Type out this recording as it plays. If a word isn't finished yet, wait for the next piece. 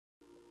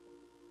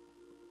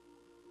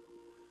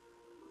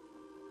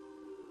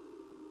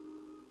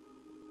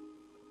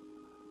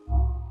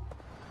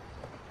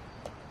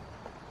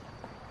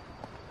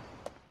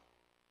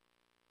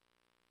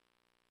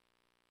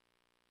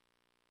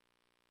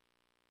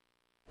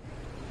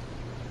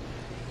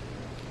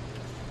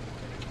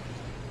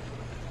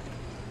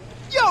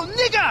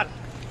Senor!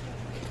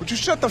 Would you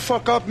shut the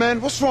fuck up,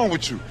 man? What's wrong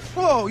with you?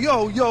 Whoa,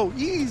 yo,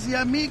 easy,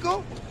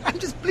 amigo. I'm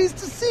just pleased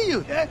to see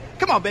you. Yeah?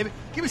 Come on, baby.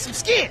 Give me some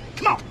skin.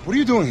 Come on. What are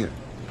you doing here?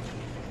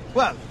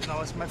 Well,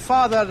 it's my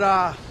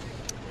father,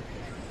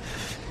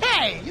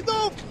 Hey,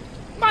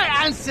 my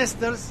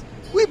ancestors,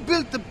 we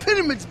built the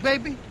pyramids,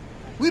 baby.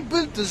 We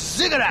built the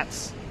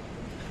ziggurats.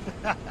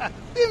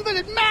 We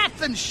invented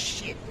math and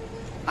shit.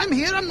 I'm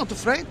here, I'm not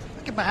afraid.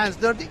 I get my hands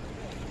dirty.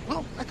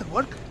 Well, I can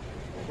work.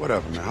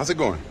 Whatever, man. How's it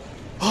going?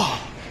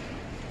 Oh,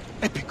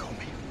 epic,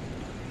 homie.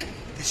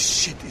 This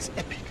shit is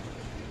epic.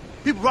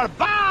 People are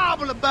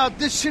babble about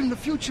this shit in the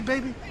future,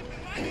 baby.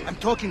 I'm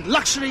talking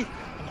luxury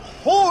on a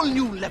whole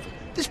new level.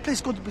 This place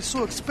is going to be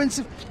so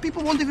expensive,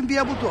 people won't even be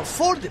able to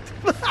afford it.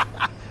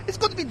 It's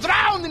going to be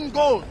drowned in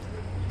gold.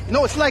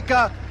 It's like,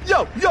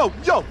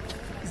 yo.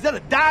 Is there a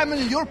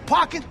diamond in your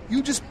pocket?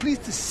 You just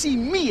pleased to see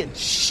me and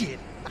shit.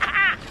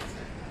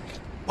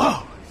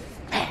 Whoa,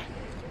 man.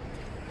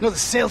 The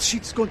sales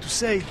sheet is going to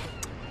say,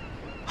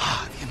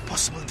 the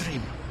impossible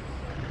dream.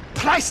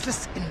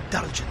 Priceless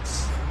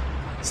indulgence.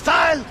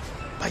 Style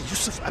by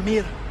Yusuf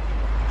Amir.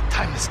 A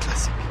timeless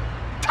classic.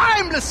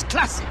 Timeless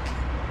classic!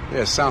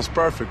 Yeah, sounds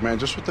perfect, man.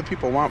 Just what the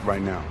people want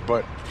right now.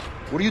 But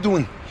what are you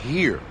doing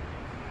here?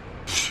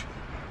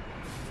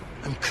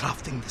 I'm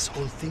crafting this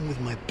whole thing with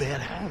my bare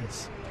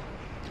hands.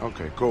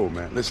 Okay, cool,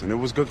 man. Listen, it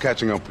was good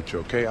catching up with you,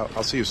 okay?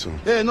 I'll see you soon.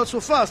 Yeah, not so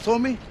fast,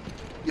 homie.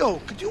 Yo,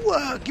 could you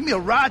give me a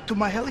ride to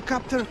my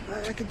helicopter?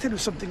 I can tell you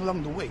something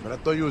along the way. But I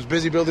thought you was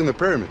busy building the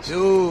pyramids.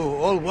 Yo,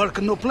 all work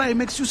and no play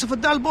makes Yusuf a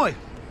dull boy.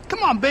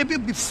 Come on, baby,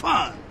 it'll be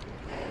fun.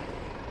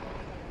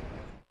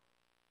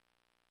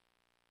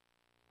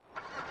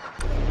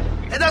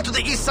 Head out to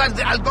the east side of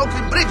the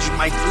Algonquin Bridge,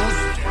 my dude.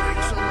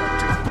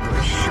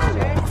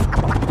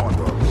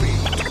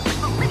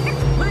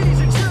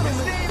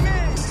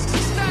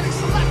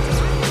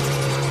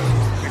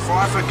 Before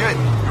I forget,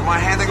 you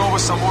mind handing over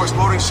some more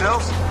exploding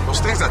shells?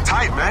 Those things are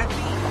tight, man.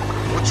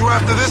 What you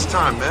after this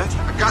time, man?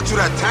 I got you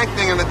that tank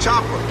thing and the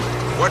chopper.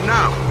 What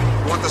now?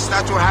 You want the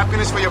Statue of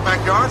Happiness for your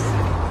backyard?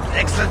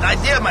 Excellent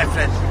idea, my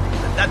friend.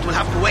 But that will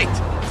have to wait.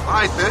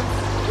 All right, then.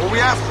 What we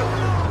after?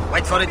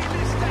 Wait for it.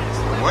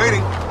 I'm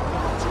waiting.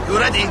 You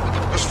ready?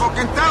 Just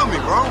fucking tell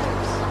me, bro.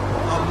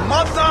 A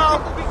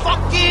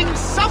motherfucking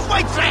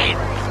subway train!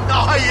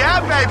 Oh, yeah,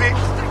 baby.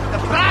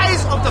 The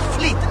prize of the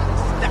fleet.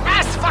 The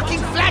ass-fucking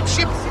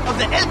flagship of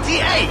the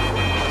LTA.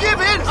 Give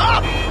it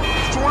up!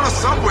 What you want a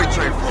subway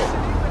train for?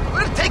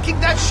 We're taking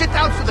that shit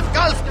out to the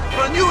Gulf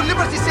for a new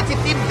Liberty City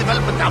theme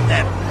development out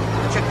there.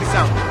 Check this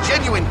out.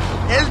 Genuine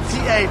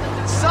LTA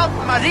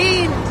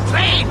submarine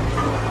train.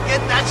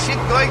 Get that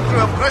shit going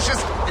through a precious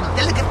and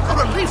delicate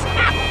coral reef.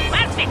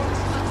 Perfect!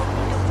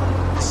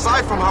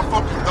 Aside from how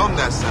fucking dumb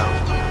that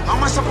sounds, how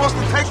am I supposed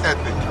to take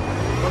that thing?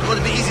 Not going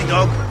to be easy,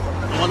 dog.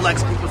 No one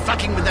likes people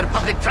fucking with their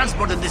public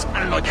transport in this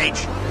paranoid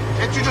age.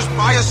 Can't you just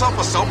buy yourself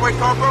a subway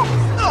car, bro?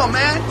 No,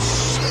 man.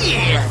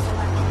 Shit.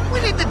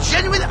 We need the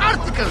genuine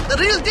article, the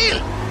real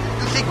deal.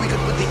 You think we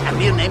could put the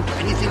Amir name to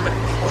anything but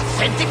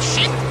authentic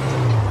shit?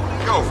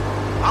 Yo,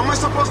 how am I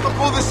supposed to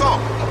pull this off?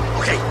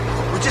 Okay,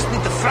 we just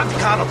need the front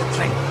car of the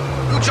train.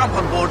 You jump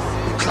on board,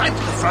 you climb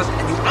to the front,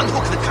 and you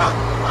unhook the car.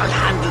 I'll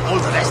handle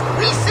all the rest.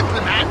 Real simple,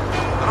 man.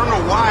 I don't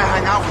know why I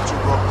hang out with you,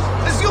 bro.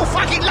 Because you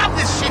fucking love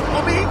this shit,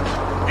 homie.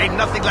 Ain't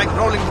nothing like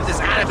rolling with this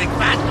Arabic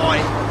bad boy.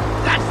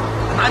 That,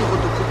 and I'm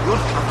going to put your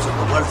clubs on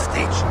the world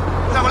stage.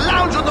 We'll have a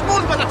lounge on the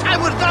moon by the time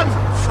we're done.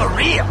 For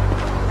real.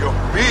 Yo,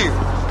 beef.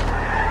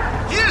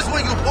 Here's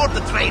where you board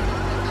the train.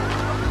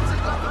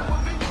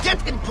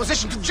 Get in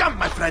position to jump,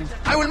 my friend.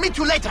 I will meet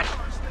you later.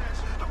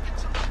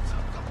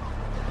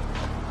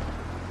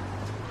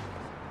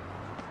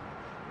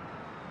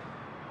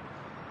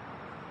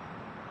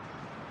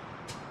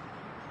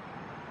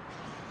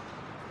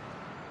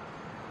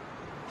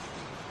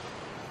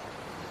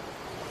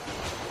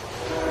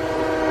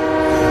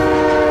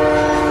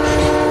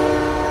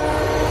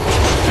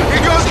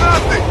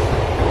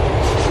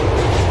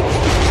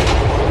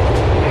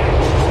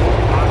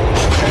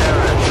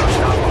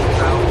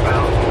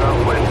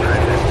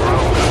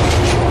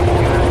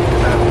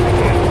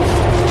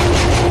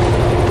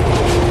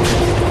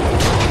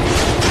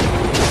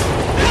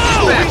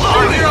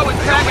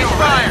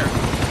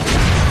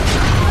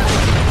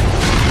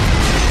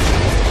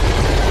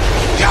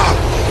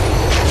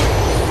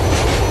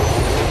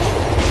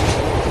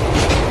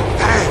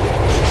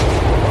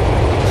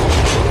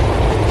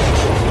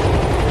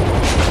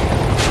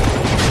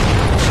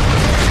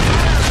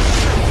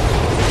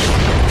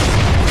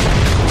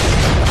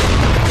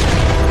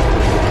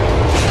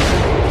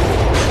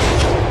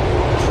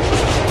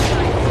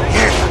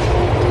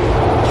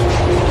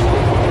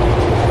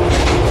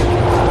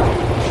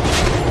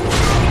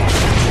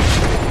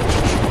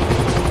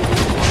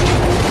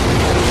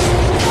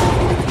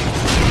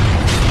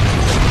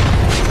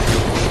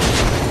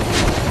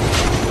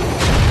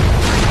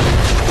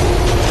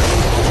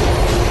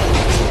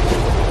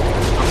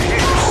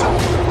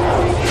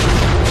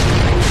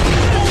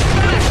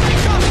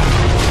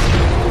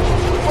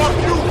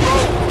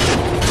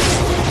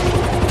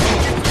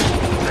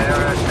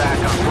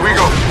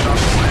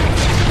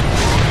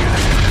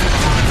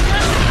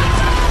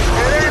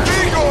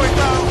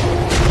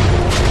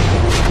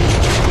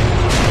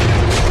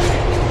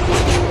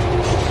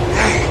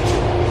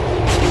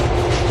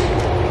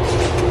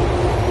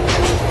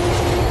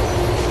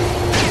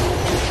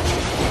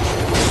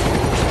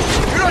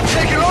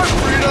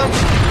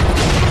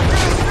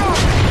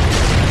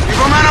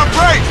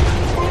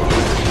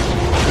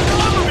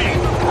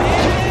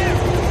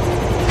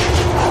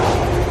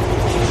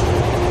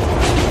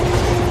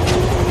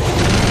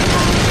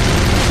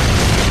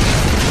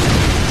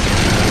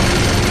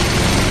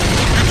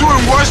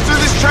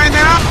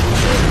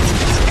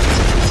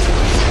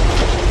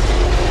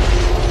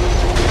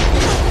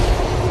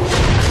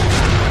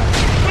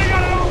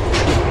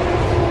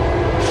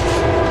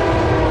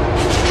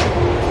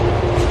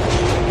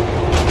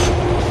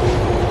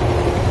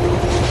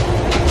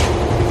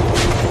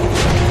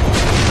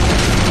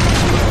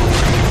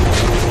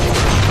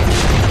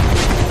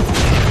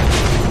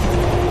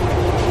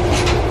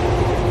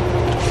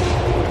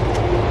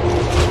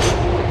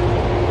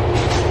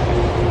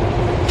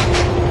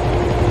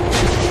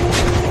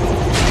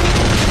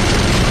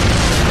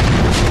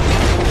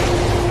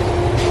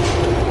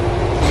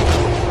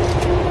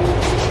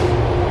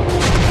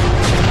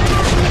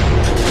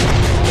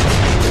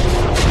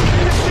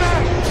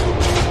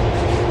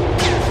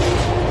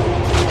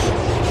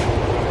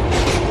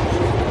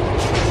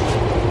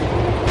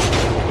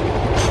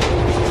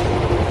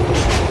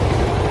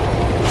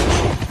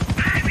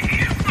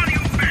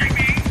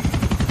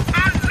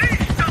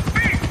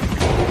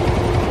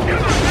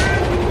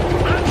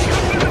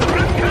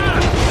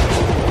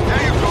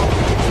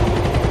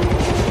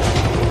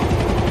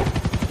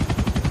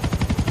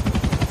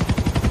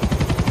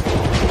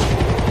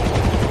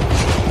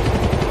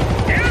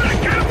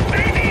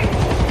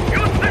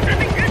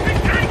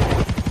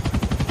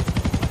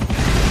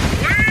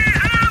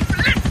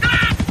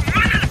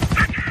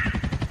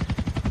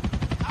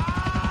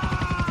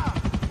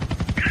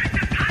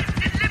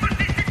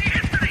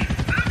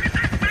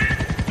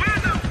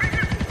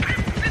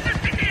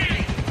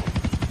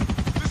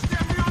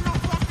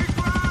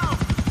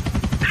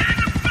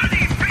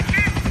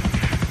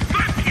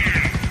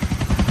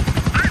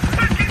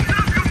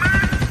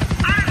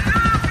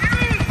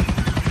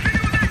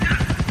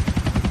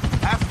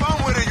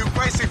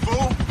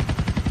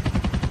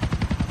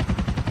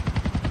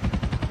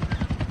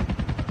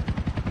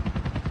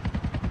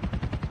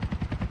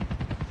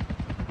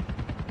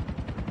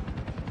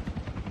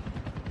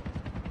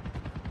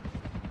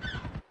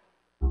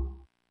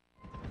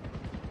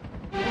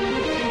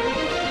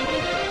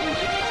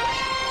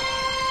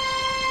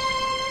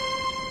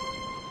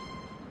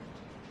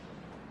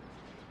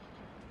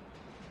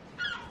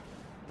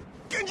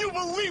 Can you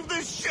believe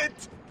this shit?